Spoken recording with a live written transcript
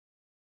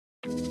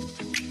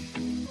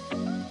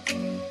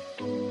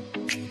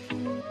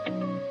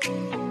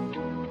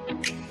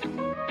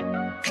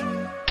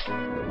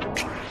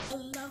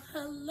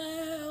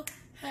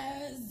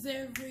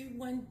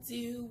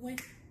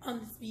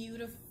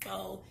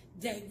Disco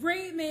Day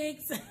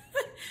Remix.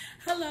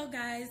 Hello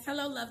guys,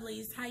 hello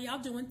lovelies, how y'all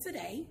doing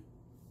today?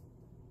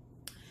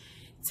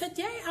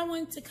 Today I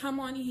wanted to come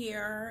on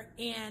here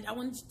and I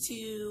wanted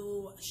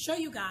to show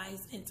you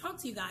guys and talk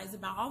to you guys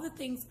about all the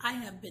things I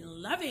have been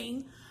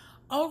loving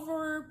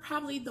over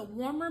probably the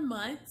warmer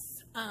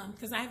months,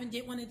 because I haven't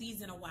did one of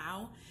these in a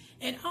while.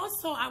 And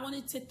also I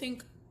wanted to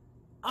thank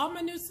all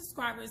my new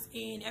subscribers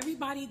and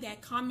everybody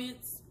that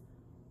comments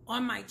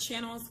on my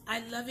channels. I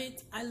love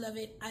it, I love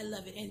it, I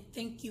love it, and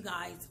thank you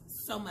guys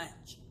so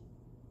much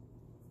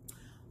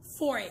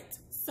for it.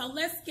 So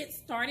let's get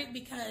started,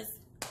 because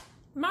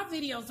my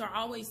videos are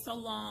always so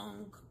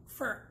long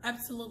for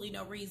absolutely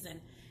no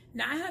reason.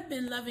 Now I have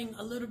been loving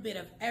a little bit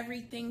of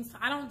everything, so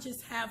I don't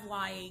just have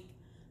like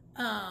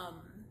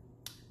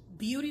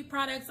beauty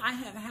products. I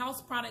have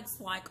house products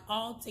like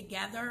all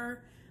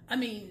together. I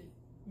mean,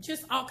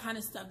 just all kind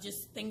of stuff,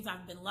 just things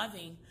I've been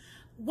loving.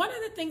 One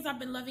of the things I've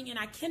been loving, and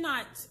I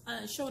cannot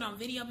show it on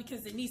video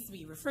because it needs to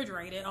be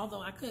refrigerated,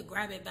 although I could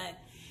grab it, but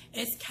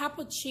it's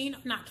Starbucks'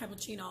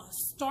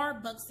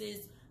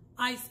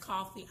 iced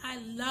coffee. I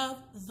love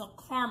the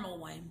caramel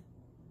one.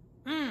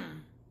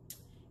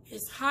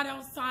 It's hot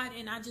outside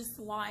and I just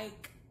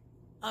like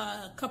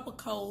a cup of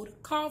cold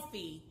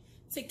coffee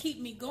to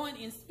keep me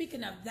going. And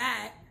speaking of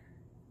that,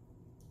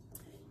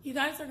 you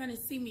guys are going to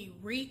see me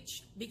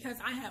reach because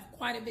I have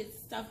quite a bit of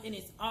stuff and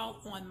it's all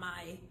on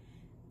my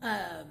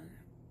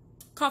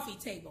coffee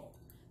table.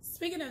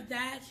 Speaking of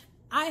that,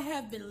 I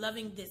have been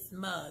loving this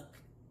mug.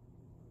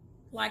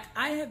 Like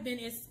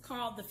it's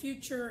called The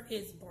Future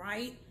is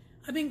Bright.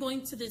 I've been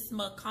going to this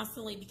mug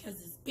constantly because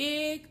it's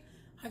big.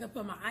 I can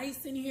put my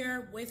ice in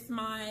here with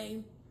my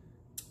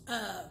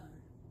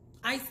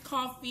iced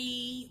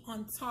coffee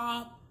on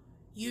top,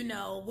 you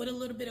know, with a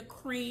little bit of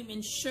cream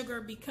and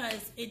sugar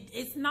because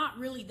it's not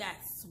really that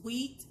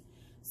sweet.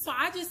 So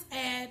I just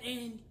add,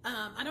 and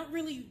I don't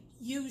really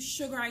use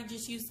sugar. I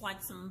just use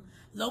like some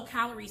low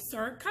calorie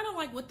syrup, kind of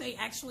like what they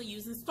actually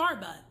use in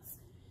Starbucks.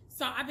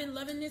 So I've been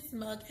loving this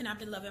mug and I've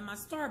been loving my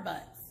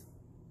Starbucks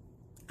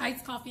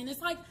iced coffee. And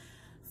it's like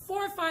 $4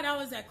 or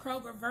 $5 at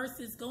Kroger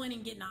versus going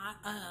and getting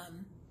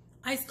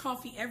iced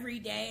coffee every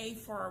day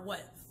for what,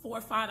 $4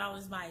 or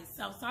 $5 by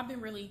itself. So I've been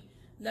really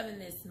loving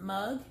this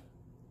mug.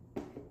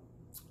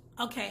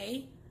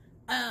 Okay,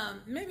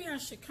 maybe I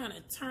should kind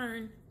of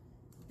turn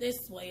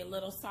this way a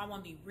little so I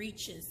won't be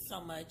reaching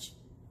so much.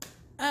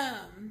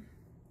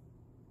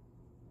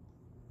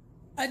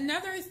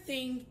 Another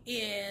thing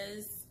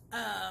is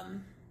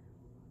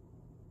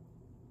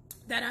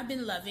that I've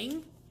been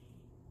loving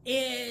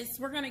is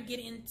we're gonna get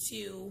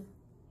into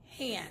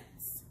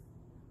hands,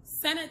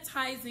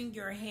 sanitizing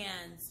your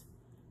hands.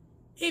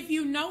 If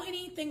you know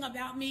anything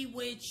about me,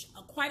 which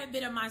quite a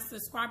bit of my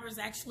subscribers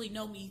actually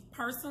know me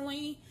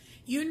personally,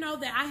 you know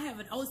that I have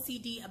an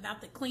OCD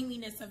about the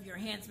cleanliness of your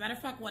hands. Matter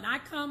of fact, when I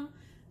come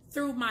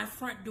through my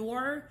front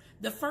door,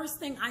 the first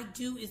thing I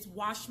do is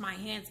wash my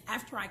hands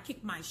after I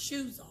kick my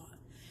shoes off.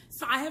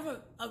 So I have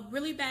a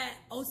really bad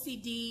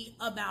OCD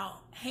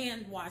about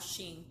hand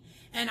washing,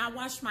 and I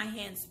wash my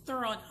hands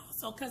thoroughly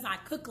also because I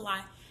cook a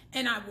lot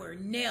and I wear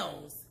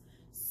nails.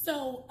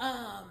 So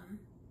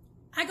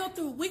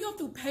we go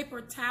through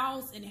paper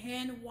towels and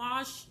hand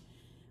wash.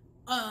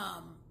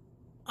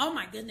 Oh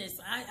my goodness.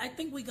 I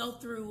think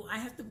I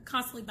have to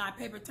constantly buy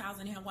paper towels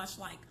and hand wash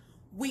like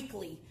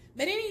weekly.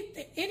 But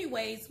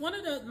anyways, one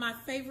of my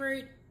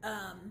favorite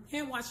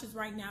hand washes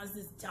right now is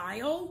this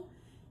Dial.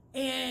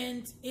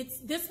 And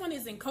this one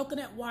is in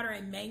coconut water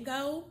and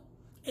mango.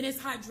 And it's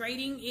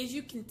hydrating. As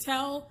you can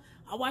tell,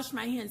 I wash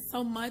my hands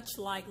so much,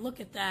 like look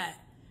at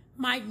that.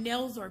 My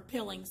nails are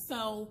peeling.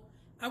 So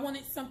I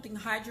wanted something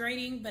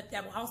hydrating, but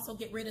that will also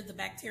get rid of the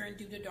bacteria and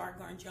do the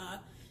doggone job.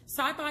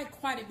 So I buy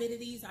quite a bit of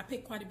these. I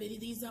pick quite a bit of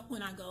these up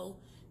when I go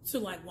to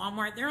like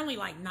Walmart. They're only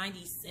like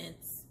 90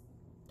 cents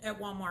at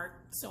Walmart.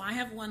 So I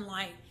have one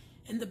like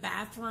in the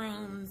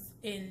bathrooms,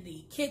 in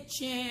the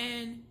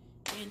kitchen,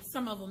 and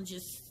some of them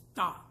just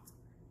stopped.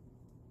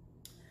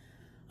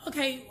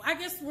 Okay, I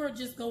guess we'll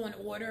just go in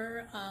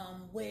order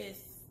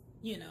with,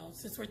 you know,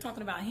 since we're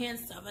talking about hand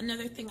stuff.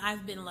 Another thing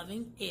I've been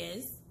loving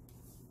is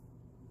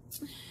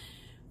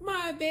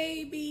my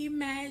Baby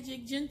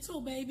Magic Gentle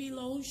Baby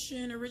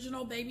Lotion,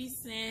 original baby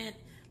scent,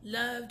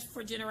 loved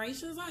for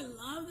generations. I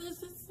love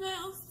this. It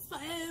smells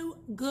so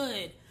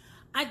good.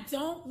 I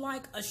don't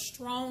like a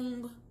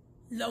strong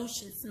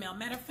lotion smell.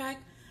 Matter of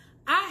fact,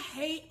 I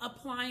hate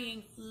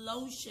applying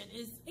lotion.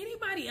 Is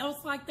anybody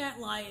else like that?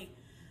 Like,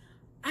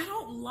 I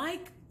don't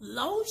like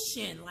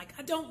lotion. Like,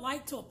 I don't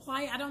like to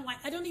apply it. I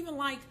don't even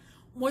like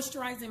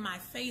moisturizing my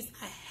face.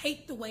 I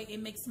hate the way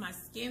it makes my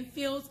skin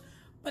feels.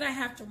 But I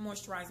have to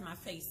moisturize my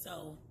face,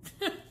 so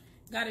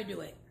gotta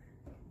do it.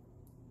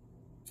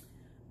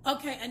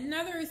 Okay,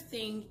 another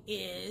thing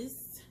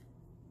is,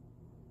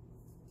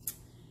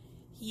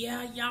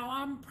 yeah, y'all,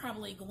 I'm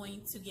probably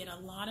going to get a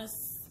lot of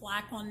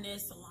slack on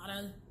this. A lot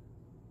of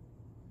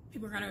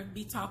people are gonna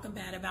be talking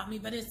bad about me,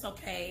 but it's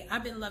okay.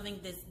 I've been loving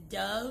this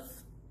Dove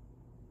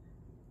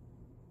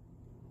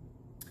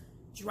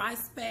dry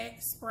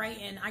spray,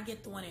 and I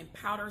get the one in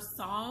powder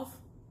soft.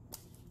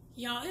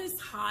 Y'all, it's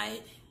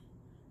hot.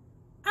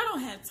 I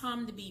don't have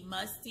time to be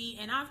musty,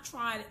 and I've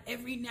tried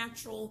every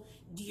natural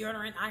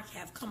deodorant I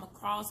have come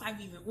across. I've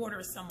even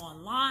ordered some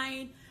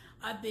online.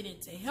 I've been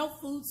into health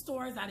food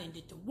stores. I didn't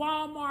get to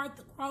Walmart,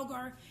 the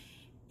Kroger.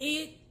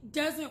 It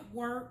doesn't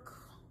work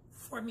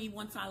for me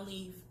once I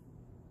leave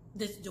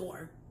this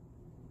door.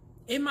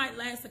 It might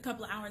last a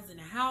couple of hours in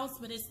the house,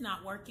 but it's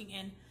not working,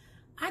 and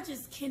I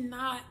just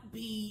cannot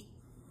be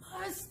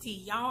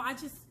musty, y'all. I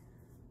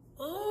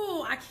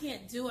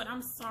can't do it.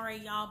 I'm sorry,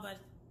 y'all, but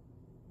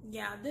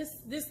yeah,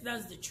 this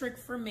does the trick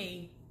for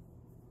me.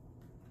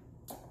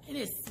 And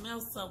it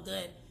smells so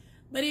good.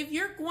 But if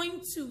you're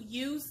going to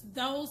use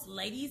those,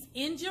 ladies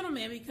and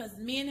gentlemen, because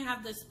men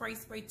have the spray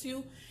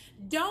too,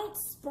 don't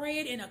spray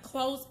it in a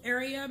closed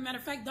area. Matter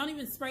of fact, don't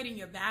even spray it in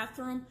your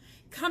bathroom.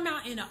 Come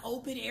out in an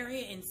open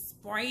area and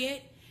spray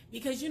it,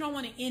 because you don't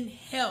want to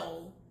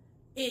inhale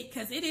it,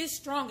 because it is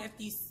strong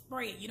after you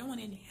spray it. You don't want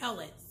to inhale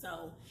it.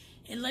 So,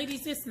 and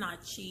ladies, it's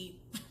not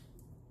cheap.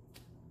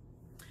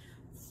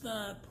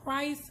 The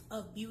price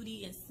of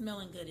beauty and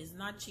smelling good is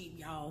not cheap,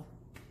 y'all.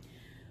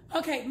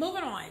 Okay,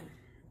 moving on.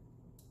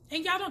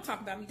 And y'all don't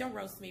talk about me, don't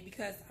roast me,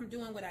 because I'm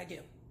doing what I do.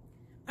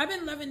 I've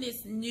been loving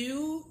this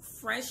new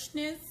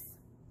Freshness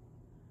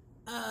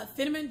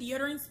Vitamin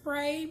Deodorant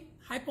Spray,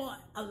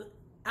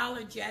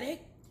 hypoallergenic.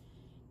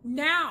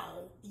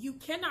 Now, you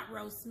cannot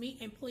roast me,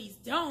 and please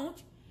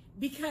don't,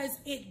 because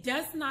it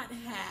does not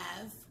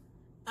have,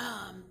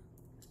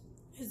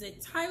 is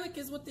it Tylic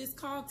is what this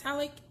called,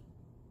 Tylic?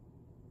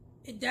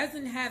 It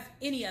doesn't have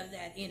any of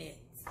that in it.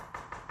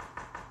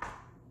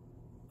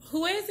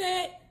 Who is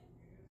it?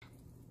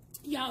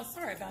 Y'all,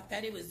 sorry about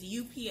that. It was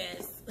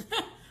UPS.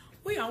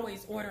 We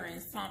always ordering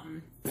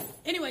something.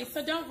 Anyway,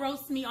 so don't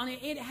roast me on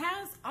it. It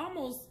has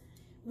almost,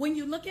 when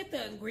you look at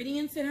the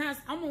ingredients, it has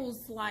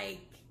almost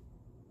like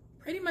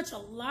pretty much a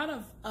lot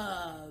of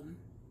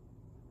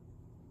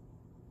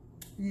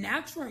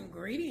natural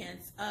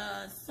ingredients.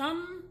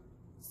 Some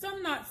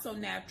not so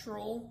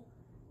natural,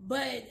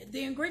 but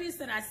the ingredients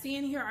that I see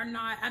in here are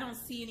not, I don't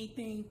see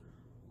anything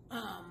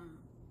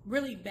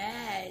really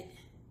bad.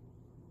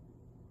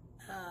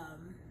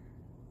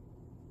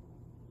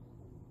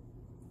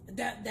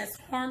 That's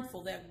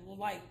harmful, that will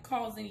like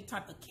cause any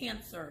type of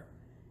cancer.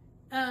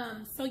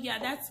 So yeah,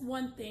 that's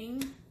one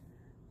thing.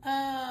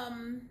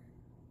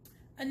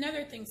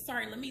 Another thing,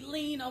 sorry, let me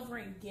lean over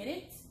and get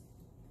it.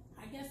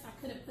 I guess I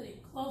could have put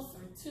it closer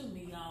to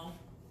me, y'all.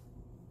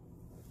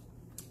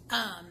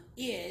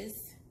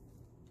 Is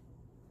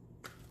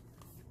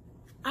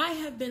I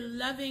have been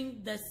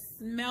loving the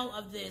smell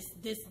of this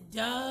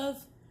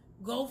Dove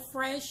Go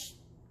Fresh.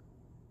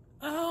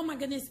 Oh my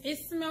goodness, it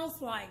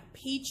smells like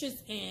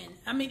peaches, and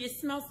I mean, it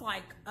smells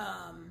like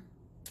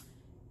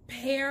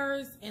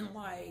pears and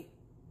like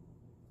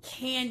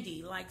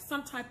candy, like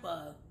some type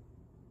of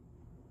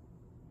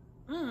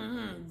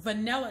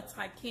vanilla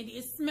type candy.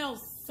 It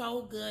smells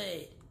so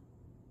good,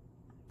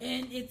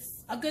 and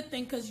it's a good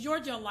thing because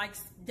Giorgio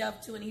likes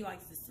Dove too, and he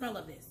likes the smell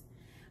of this.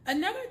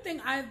 Another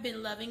thing I've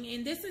been loving,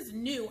 and this is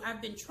new,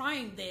 I've been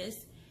trying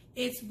this.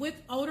 It's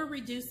with odor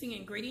reducing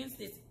ingredients.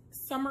 It's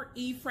Summer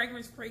Eve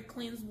Fragrance Free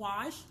Cleanse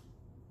Wash.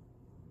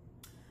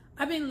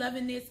 I've been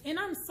loving this, and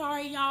I'm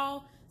sorry,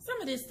 y'all,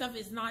 some of this stuff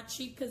is not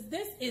cheap, because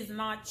this is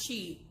not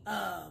cheap.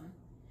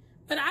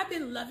 But I've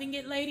been loving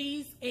it,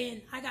 ladies,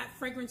 and I got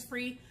fragrance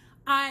free.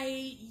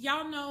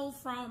 Y'all know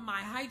from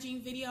my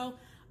hygiene video,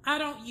 I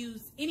don't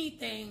use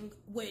anything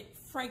with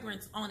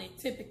fragrance on it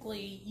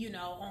typically, you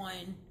know,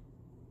 on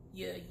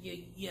your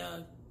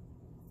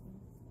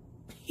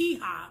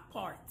hee-haw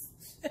parts.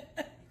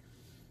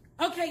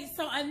 Okay,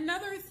 so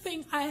another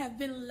thing I have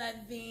been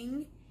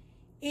loving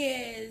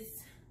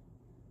is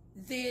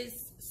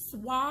this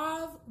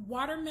Suave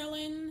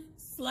Watermelon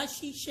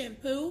Slushy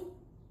Shampoo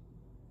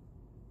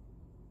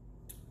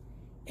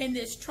and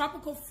this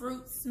Tropical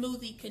Fruit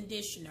Smoothie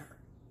Conditioner.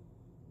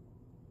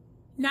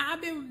 Now,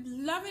 I've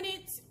been loving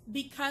it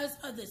because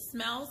of the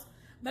smells,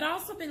 but I've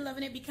also been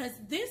loving it because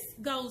this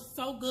goes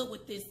so good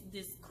with this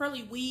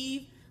curly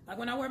weave. Like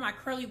when I wear my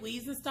curly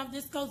weaves and stuff,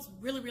 this goes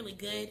really, really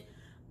good.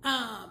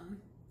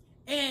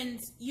 And,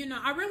 you know,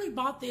 I really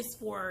bought this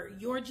for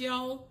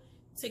Giorgio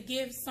to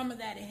give some of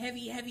that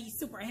heavy,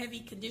 super heavy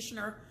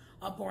conditioner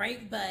a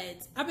break,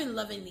 but I've been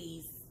loving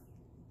these.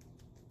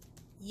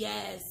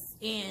 Yes,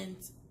 and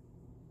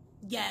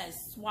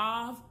yes,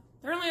 Suave.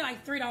 They're only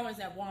like $3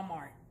 at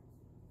Walmart.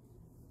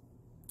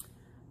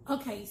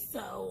 Okay,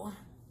 so,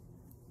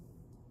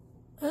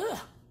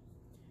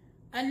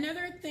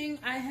 another thing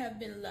I have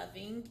been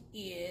loving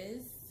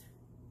is,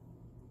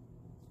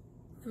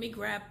 let me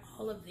grab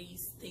all of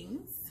these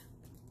things.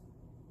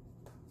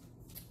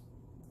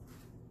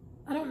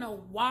 I don't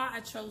know why I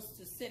chose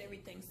to set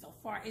everything so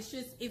far. It's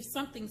just, if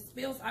something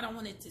spills, I don't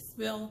want it to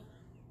spill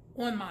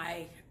on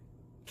my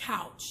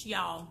couch,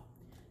 y'all.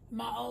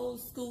 My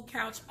old school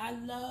couch. I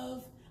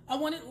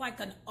wanted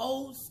like an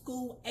old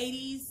school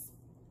 80s,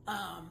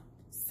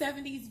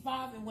 70s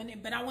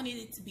vibe, but I wanted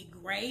it to be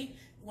gray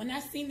When I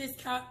seen this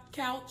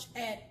couch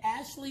at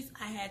Ashley's,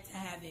 I had to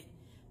have it.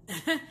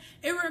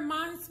 It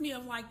reminds me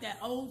of like that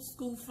old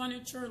school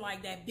furniture,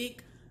 like that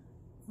big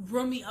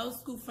roomy old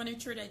school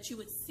furniture that you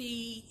would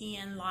see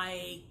in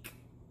like,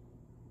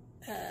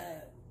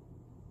 I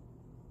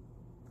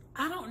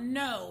don't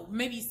know,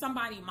 maybe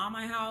somebody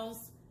mama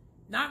house,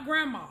 not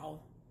grandma,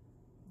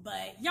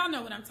 but y'all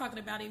know what I'm talking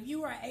about. If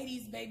you are an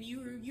 80s baby,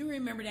 you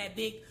remember that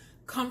big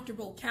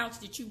comfortable couch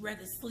that you'd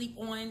rather sleep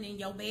on in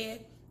your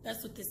bed.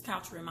 That's what this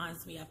couch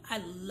reminds me of. I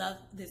love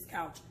this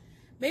couch.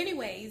 But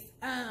anyways,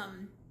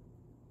 I've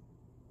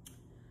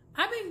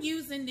been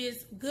using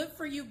this Good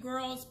For You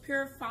Girls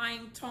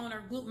Purifying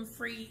Toner,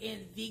 gluten-free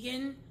and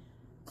vegan.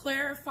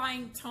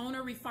 Clarifying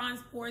toner,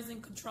 refines pores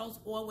and controls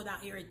oil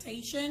without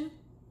irritation.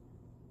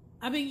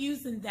 I've been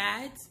using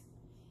that.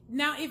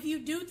 Now, if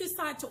you do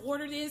decide to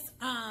order this,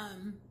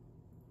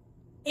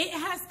 it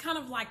has kind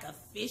of like a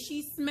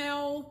fishy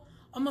smell.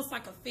 Almost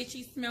like a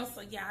fishy smell.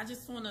 So yeah, I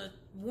just want to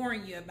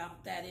warn you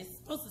about that. It's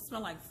supposed to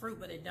smell like fruit,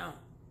 but it don't.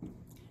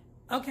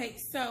 Okay,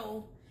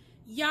 so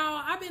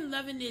y'all, I've been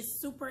loving this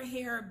super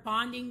hair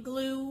bonding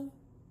glue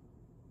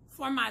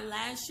for my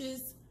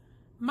lashes.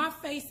 My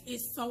face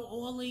is so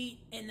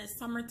oily in the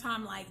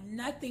summertime, like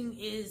nothing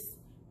is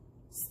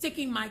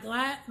sticking my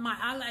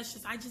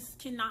eyelashes. I just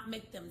cannot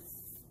make them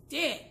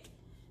stick.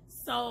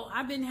 So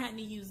I've been having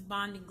to use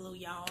bonding glue,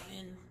 y'all,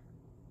 and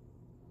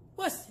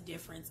what's the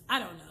difference? I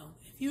don't know.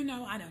 If you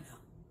know, I don't know.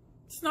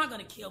 It's not going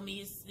to kill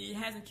me. It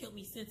hasn't killed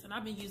me since, and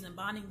I've been using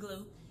bonding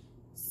glue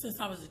since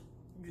I was,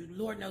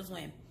 Lord knows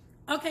when.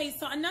 Okay,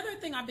 so another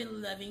thing I've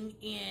been loving,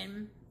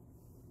 and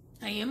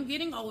I am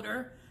getting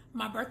older.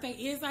 My birthday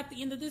is at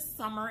the end of this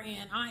summer,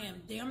 and I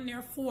am damn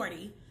near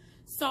 40.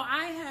 So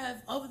I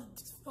have,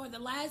 for the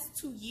last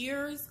 2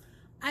 years,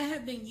 I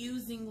have been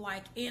using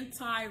like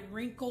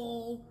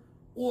anti-wrinkle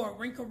or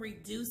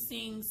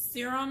wrinkle-reducing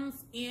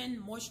serums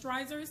and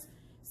moisturizers.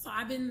 So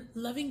I've been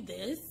loving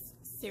this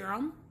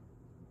serum.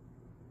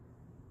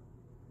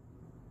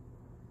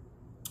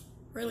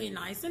 Really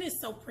nice. And it's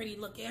so pretty.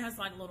 Look, it has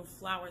like little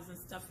flowers and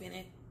stuff in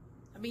it.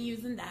 I've been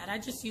using that. I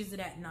just use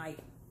it at night.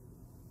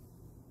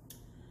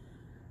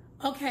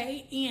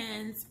 Okay,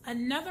 and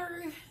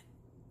another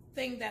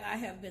thing that I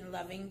have been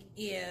loving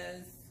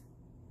is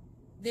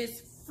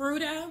this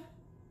Fruta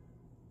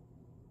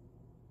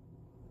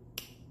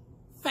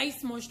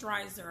face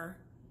moisturizer.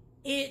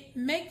 It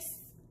makes,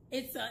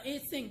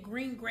 it's in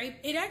green grape.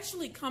 It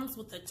actually comes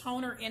with a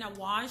toner and a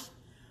wash.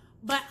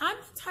 But I'm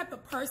the type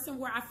of person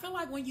where I feel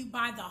like when you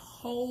buy the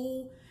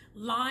whole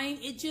line,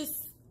 it's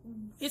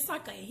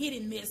like a hit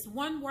and miss.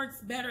 One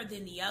works better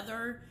than the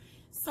other.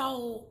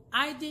 So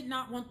I did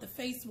not want the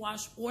face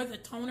wash or the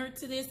toner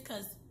to this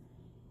because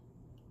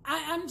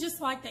I'm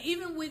just like that.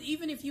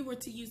 Even if you were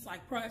to use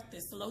like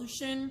practice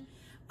lotion,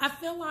 I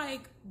feel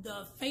like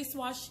the face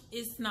wash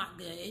is not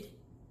good.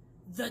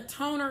 The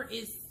toner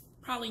is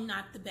probably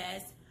not the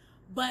best,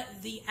 but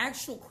the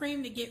actual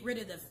cream to get rid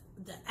of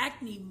the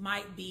acne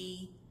might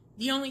be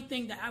the only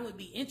thing that I would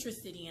be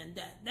interested in.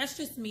 That's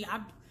just me.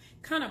 I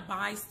kind of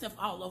buy stuff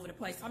all over the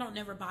place. I don't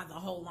never buy the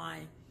whole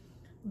line.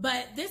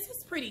 But this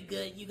is pretty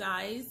good, you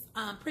guys.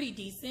 Pretty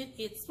decent.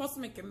 It's supposed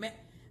to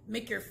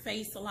make your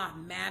face a lot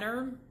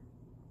matter.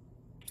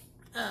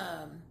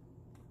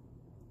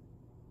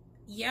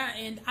 Yeah,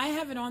 and I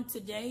have it on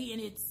today,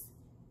 and it's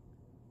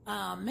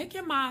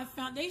making my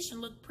foundation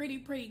look pretty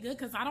good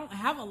because I don't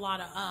have a lot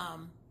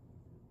of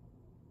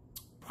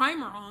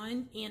primer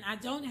on, and I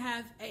don't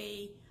have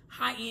a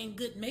high-end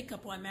good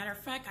makeup on. Matter of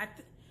fact,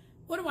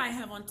 what do I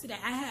have on today?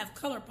 I have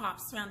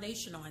ColourPop's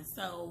foundation on,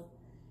 so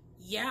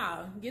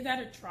yeah, give that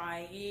a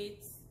try. I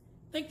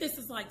think this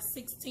is like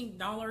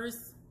 $16.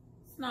 It's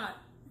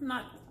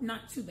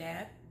not too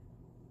bad.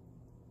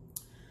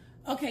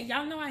 Okay,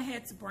 y'all know I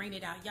had to bring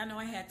it out. Y'all know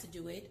I had to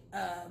do it.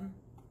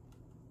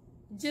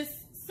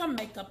 Just some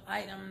makeup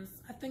items.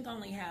 I think I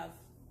only have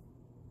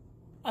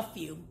a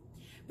few.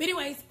 But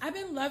anyways, I've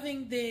been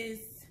loving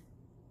these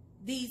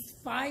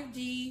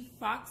 5D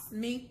Fox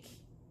Mink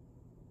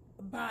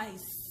by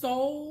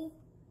Soul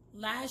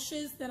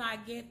lashes that I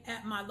get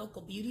at my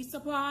local beauty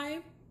supply.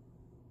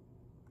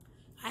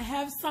 I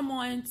have some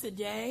on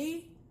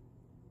today.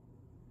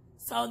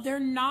 So they're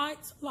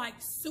not like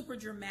super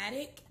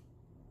dramatic,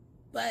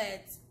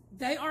 but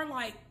they are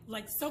like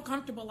so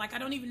comfortable. Like I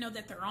don't even know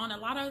that they're on. A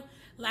lot of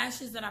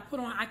lashes that I put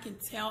on, I can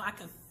tell, I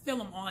can feel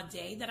them all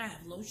day that I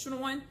have lotion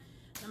on.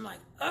 I'm like,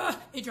 ugh,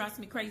 it drives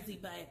me crazy.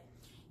 But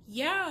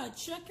yeah,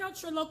 check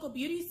out your local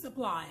beauty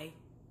supply.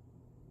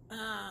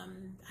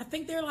 I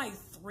think they're like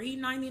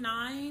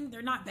 $3.99.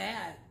 They're not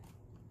bad.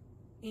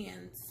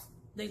 And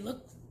they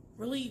look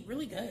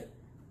really good.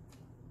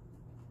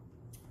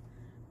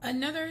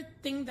 Another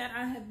thing that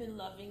I have been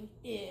loving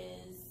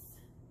is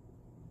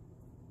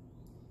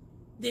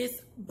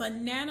this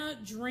Banana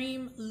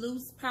Dream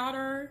Loose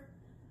Powder.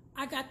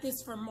 I got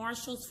this from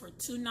Marshall's for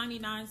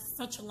 $2.99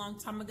 such a long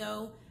time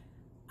ago.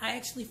 I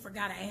actually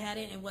forgot I had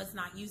it and was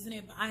not using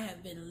it, but I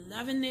have been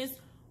loving this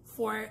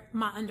for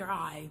my under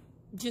eye.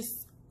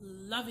 Just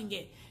loving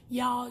it.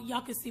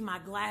 Y'all can see my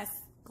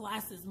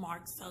glasses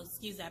marked, so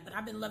excuse that. But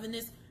I've been loving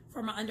this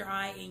for my under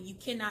eye, and you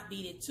cannot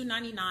beat it.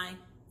 $2.99.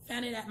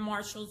 Found it at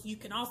Marshall's. You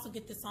can also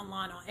get this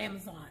online on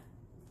Amazon.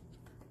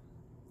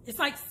 It's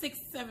like $6,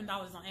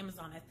 $7 on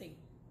Amazon, I think.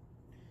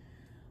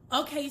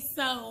 Okay,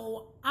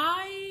 so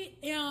I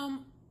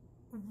am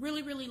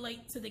really, really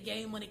late to the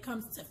game when it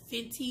comes to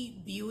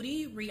Fenty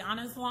Beauty,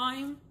 Rihanna's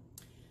line.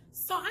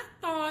 So I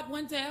thought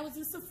one day I was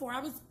in Sephora.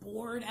 I was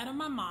bored out of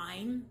my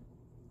mind.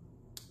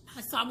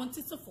 So I went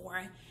to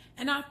Sephora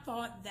and I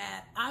thought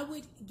that I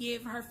would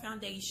give her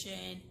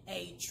foundation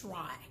a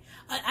try.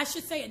 I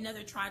should say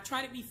another try. I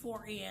tried it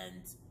before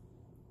and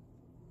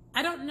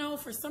I don't know,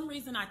 for some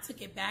reason I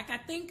took it back. I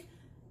think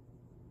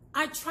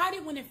I tried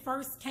it when it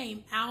first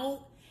came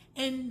out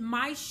and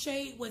my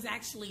shade was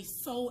actually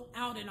sold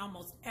out in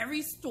almost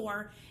every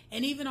store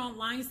and even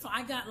online. So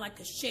I got like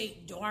a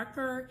shade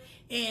darker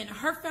and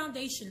her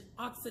foundation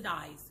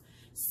oxidized.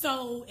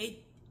 So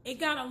it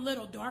got a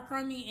little darker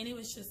on me and it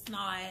was just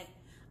not,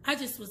 I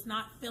just was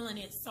not feeling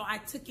it. So I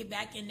took it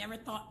back and never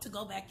thought to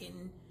go back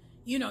and,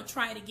 you know,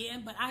 try it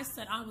again. But I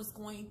said I was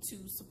going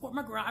to support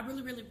my girl. I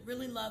really, really,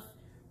 really love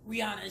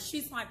Rihanna.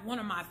 She's like one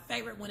of my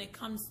favorite when it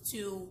comes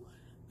to,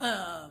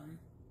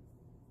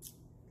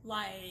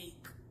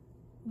 like,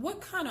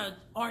 what kind of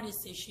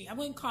artist is she? I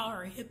wouldn't call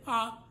her hip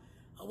hop.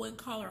 I wouldn't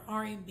call her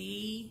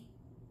R&B.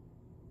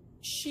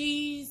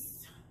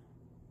 She's,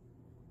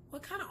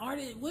 what kind of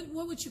artist? What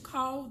would you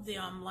call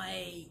them?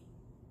 Like,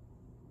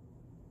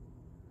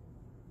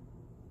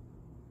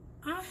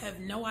 I have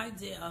no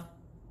idea.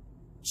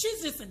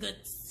 She's just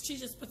she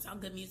just puts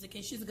out good music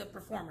and she's a good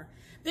performer.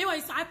 But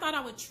anyway, so I thought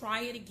I would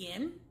try it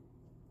again.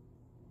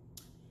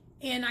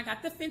 And I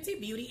got the Fenty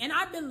Beauty and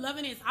I've been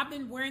loving it. I've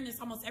been wearing this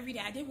almost every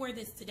day. I didn't wear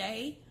this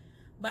today,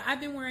 but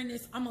I've been wearing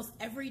this almost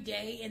every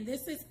day. And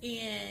this is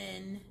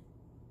in,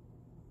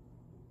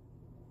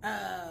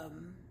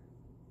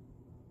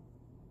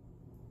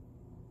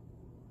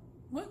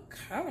 what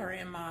color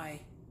am I?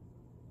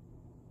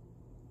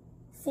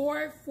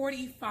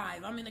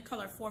 445. I'm in the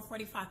color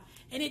 445.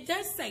 And it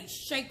does say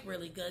shake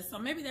really good. So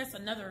maybe that's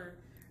another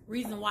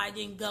reason why I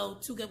didn't go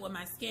too good with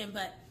my skin.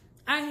 But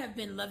I have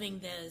been loving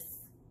this.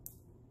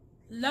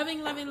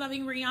 Loving, loving,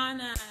 loving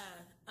Rihanna.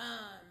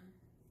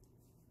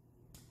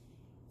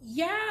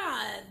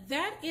 Yeah,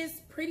 that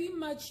is pretty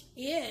much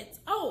it.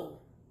 Oh,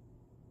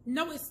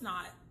 no, it's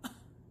not.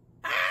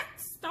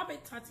 Stop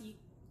it, Tati.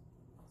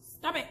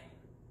 Stop it.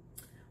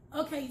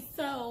 Okay,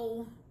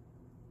 so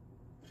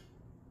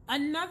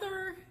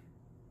another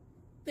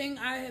thing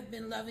I have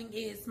been loving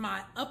is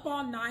my Up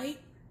All Night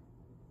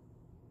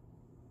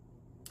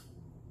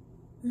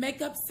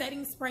makeup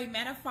setting spray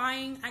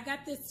mattifying. I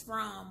got this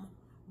from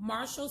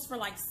Marshall's for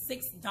like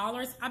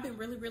 $6. I've been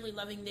really, really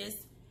loving this.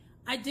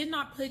 I did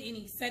not put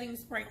any setting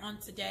spray on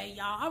today,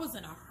 y'all. I was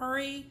in a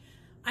hurry.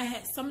 I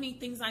had so many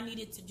things I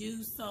needed to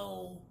do,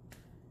 so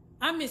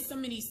I missed so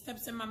many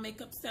steps in my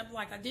makeup step.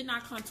 Like, I did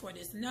not contour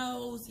this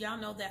nose. Y'all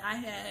know that I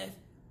have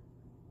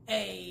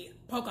a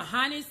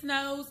Pocahontas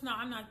nose. No,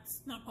 I'm not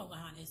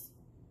Pocahontas.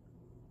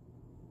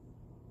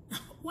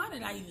 Why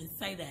did I even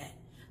say that?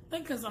 I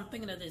think because I'm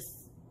thinking of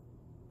this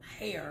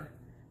hair.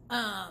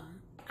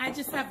 I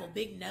just have a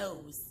big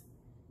nose.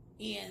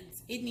 And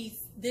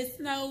this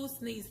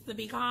nose needs to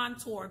be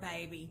contoured,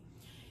 baby.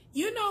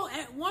 You know,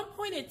 at one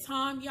point in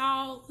time,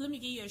 y'all, let me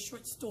give you a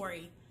short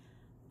story.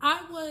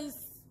 I was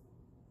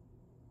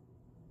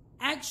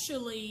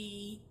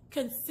actually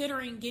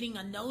considering getting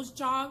a nose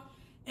job.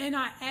 And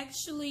I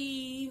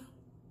actually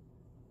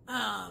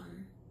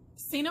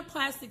seen a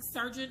plastic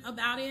surgeon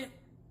about it.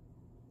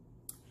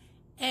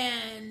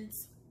 And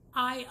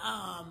I,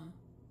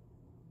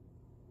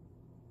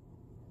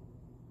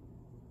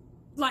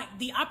 like,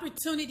 the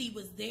opportunity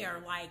was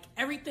there. Like,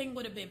 everything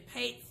would have been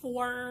paid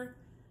for,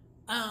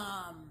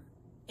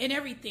 and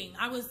everything.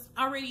 I was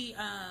already,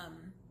 I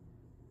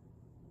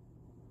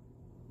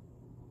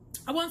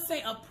won't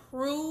say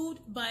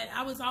approved, but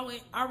I was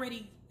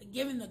already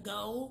given the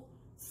go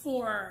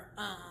for,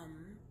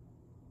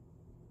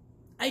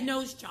 a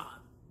nose job.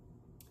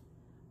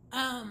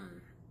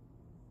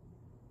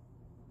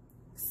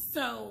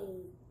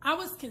 So I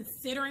was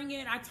considering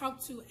it. I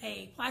talked to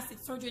a plastic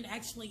surgeon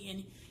actually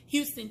in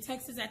Houston,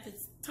 Texas at the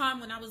time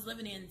when I was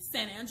living in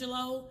San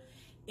Angelo.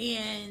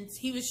 And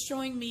he was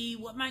showing me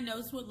what my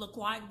nose would look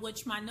like,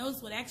 which my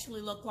nose would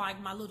actually look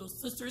like my little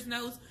sister's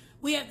nose.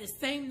 We have the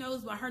same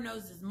nose, but her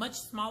nose is much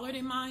smaller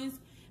than mine.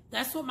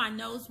 That's what my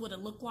nose would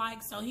have looked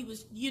like. So he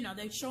was, you know,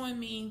 they're showing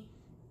me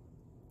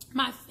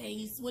my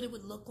face, what it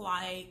would look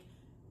like,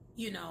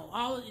 you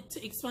know,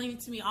 explaining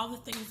to me all the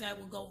things that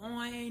would go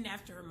on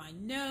after my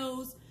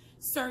nose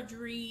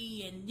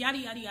surgery and yada,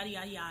 yada, yada,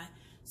 yada, yada.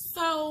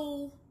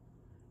 So,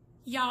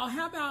 y'all,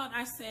 how about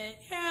I said,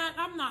 yeah,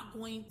 I'm not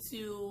going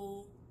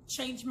to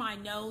change my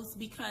nose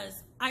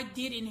because I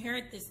did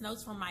inherit this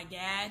nose from my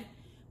dad.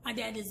 My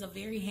dad is a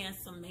very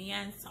handsome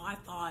man, so I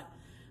thought,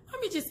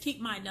 let me just keep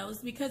my nose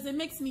because it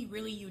makes me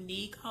really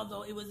unique.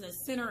 Although it was a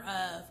center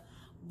of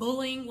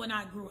bullying when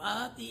I grew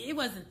up. It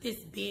wasn't this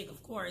big,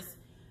 of course,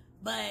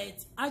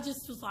 But I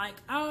just was like,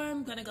 oh,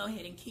 I'm going to go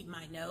ahead and keep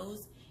my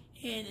nose.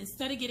 And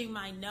instead of getting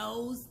my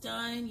nose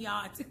done,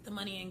 y'all, I took the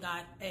money and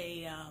got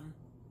a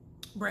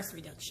breast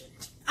reduction.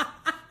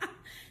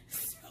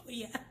 So,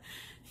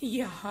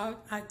 yeah,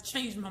 I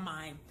changed my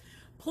mind.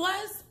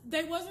 Plus,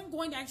 they wasn't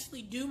going to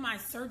actually do my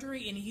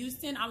surgery in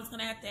Houston. I was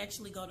going to have to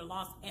actually go to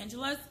Los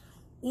Angeles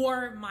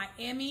or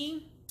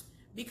Miami,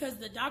 because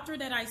the doctor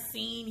that I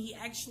seen, he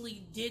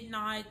actually did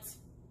not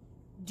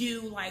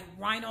do like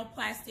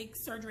rhinoplastic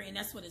surgery, and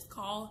that's what it's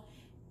called,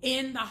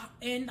 in the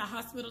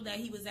hospital that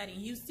he was at in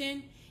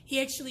Houston.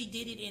 He actually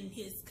did it in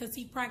his, because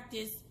he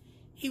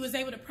was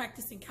able to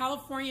practice in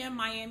California,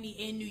 Miami,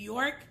 and New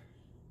York.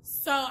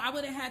 So I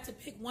would have had to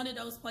pick one of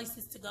those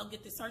places to go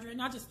get the surgery,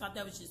 and I just thought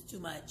that was just too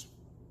much.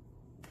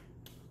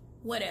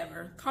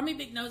 Whatever. Call me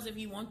Big Nose if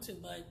you want to,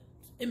 but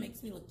it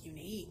makes me look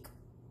unique.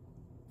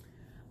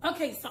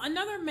 Okay, so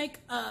another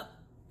makeup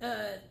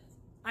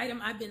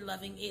item I've been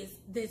loving is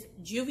this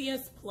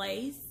Juvia's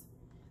Place.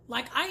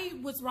 Like, I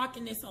was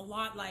rocking this a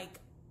lot,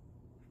 like,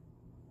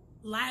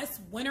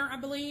 last winter, I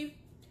believe.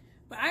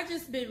 But I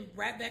just been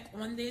right back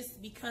on this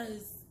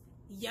because,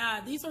 yeah,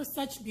 these are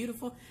such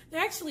beautiful.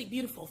 They're actually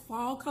beautiful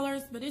fall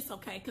colors, but it's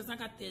okay because I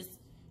got this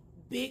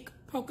big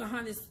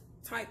Pocahontas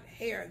type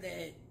hair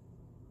that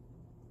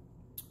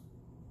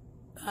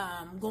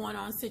going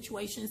on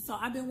situation. So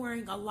I've been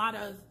wearing a lot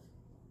of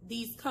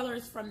these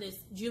colors from this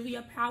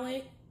Juvia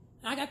palette.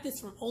 And I got this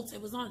from Ulta.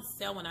 It was on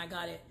sale when I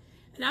got it.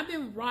 And I've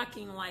been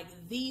rocking like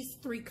these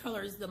three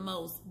colors the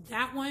most.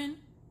 That one,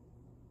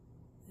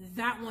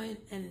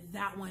 and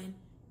that one.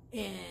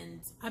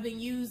 And I've been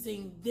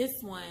using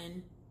this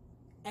one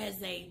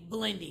as a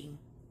blending.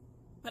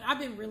 But I've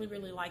been really,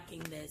 really liking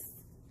this.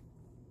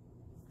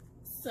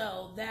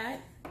 So that,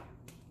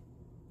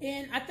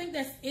 and I think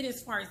that's it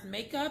as far as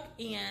makeup.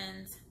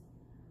 And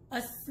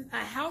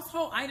a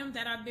household item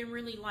that I've been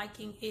really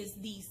liking is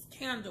these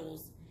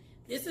candles.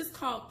 This is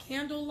called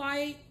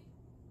Candlelight,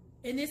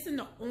 and it's in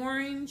the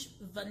orange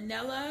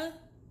vanilla.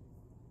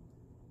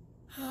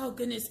 Oh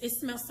goodness, it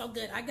smells so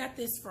good. I got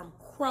this from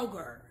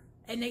Kroger,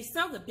 and they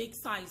sell the big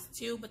size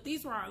too, but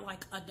these were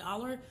like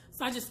 $1,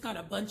 so I just got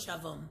a bunch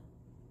of them.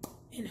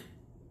 And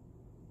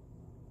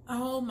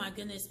oh my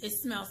goodness, it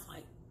smells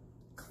like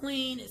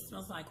clean. It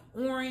smells like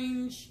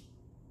orange.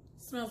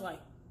 It smells like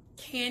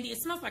candy. It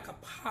smells like a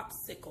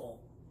popsicle.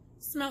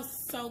 It smells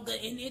so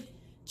good. And it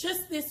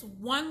just, this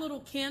one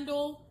little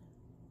candle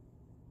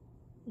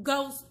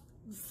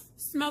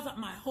smells up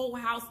my whole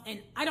house.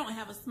 And I don't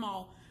have a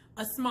small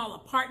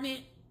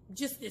apartment.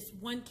 Just this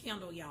one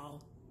candle,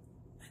 y'all.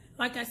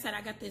 Like I said,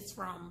 I got this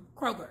from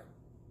Kroger.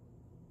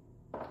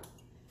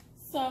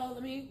 So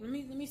let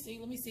me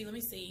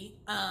see.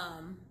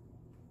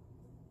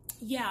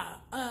 Yeah,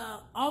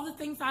 all the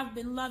things I've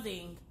been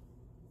loving.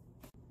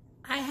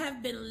 I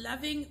have been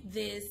loving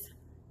this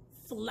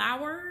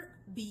Flower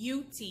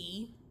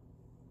Beauty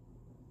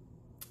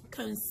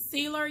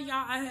concealer,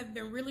 y'all. I have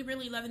been really,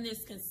 really loving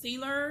this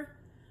concealer.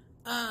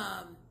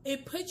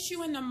 It puts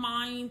you in the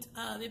mind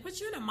of,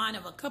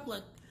 a couple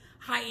of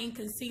high-end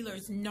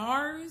concealers.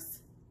 NARS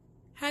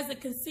has a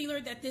concealer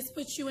that this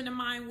puts you in the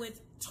mind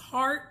with.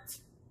 Tarte,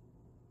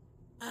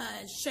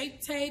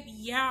 Shape Tape.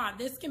 Yeah,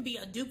 this can be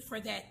a dupe for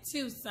that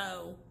too.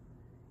 So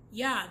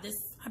yeah,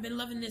 I've been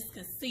loving this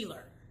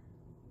concealer.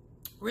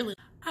 Really.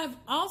 I've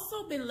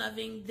also been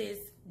loving this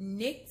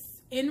NYX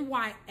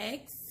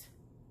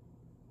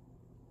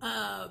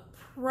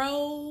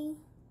Pro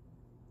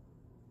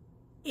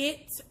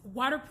It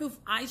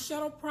Waterproof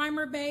Eyeshadow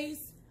Primer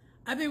Base.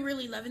 I've been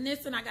really loving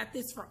this, and I got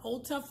this for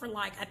Ulta for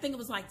like, I think it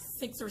was like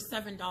 $6 or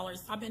 $7.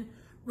 So I've been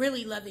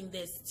really loving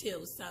this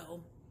too.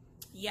 So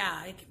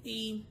yeah, it could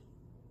be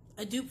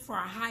a dupe for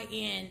a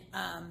high-end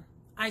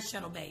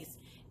eyeshadow base.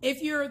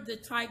 If you're the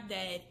type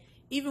that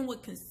even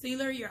with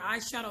concealer, your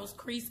eyeshadows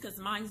crease, because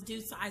mine's do,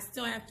 so I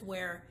still have to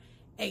wear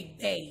a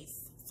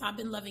base. So I've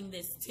been loving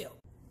this too.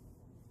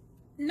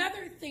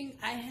 Another thing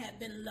I have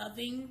been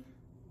loving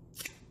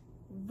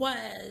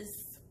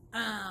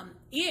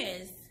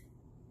is,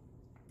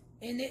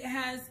 and it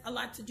has a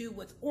lot to do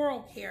with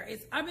oral care,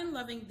 is I've been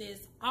loving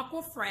this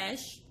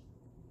Aquafresh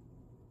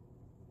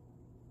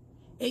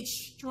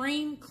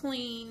Extreme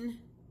Clean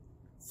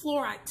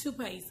Fluoride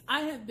Toothpaste. I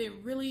have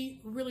been really,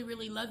 really,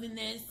 really loving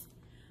this.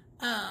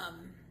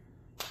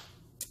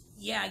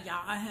 Yeah,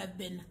 y'all, I have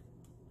been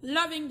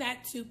loving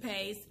that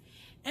toothpaste.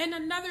 And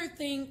another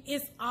thing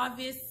is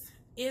obvious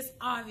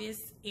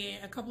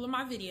in a couple of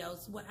my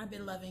videos. What I've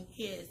been loving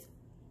is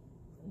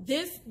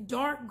this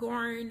dark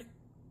green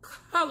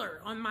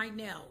color on my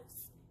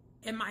nails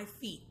and my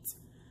feet.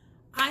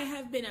 I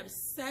have been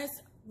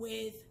obsessed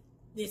with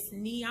this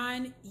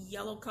neon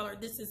yellow color.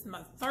 This is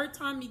my third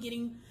time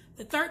getting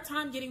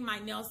my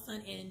nails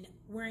done and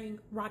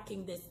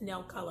rocking this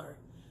nail color.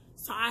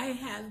 So I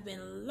have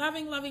been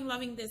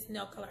loving this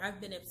nail color. I've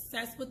been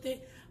obsessed with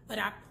it. But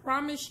I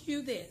promise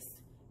you this,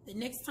 the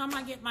next time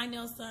I get my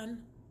nails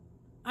done,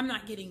 I'm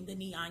not getting the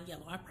neon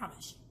yellow. I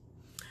promise you.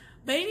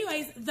 But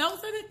anyways, those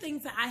are the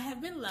things that I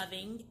have been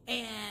loving.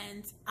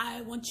 And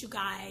I want you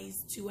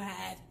guys to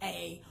have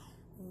a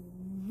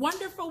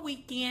wonderful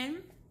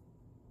weekend.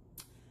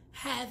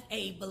 Have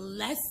a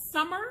blessed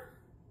summer.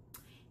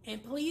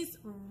 And please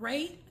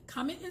rate,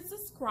 comment, and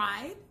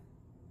subscribe.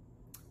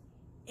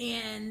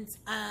 And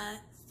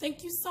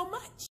thank you so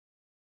much.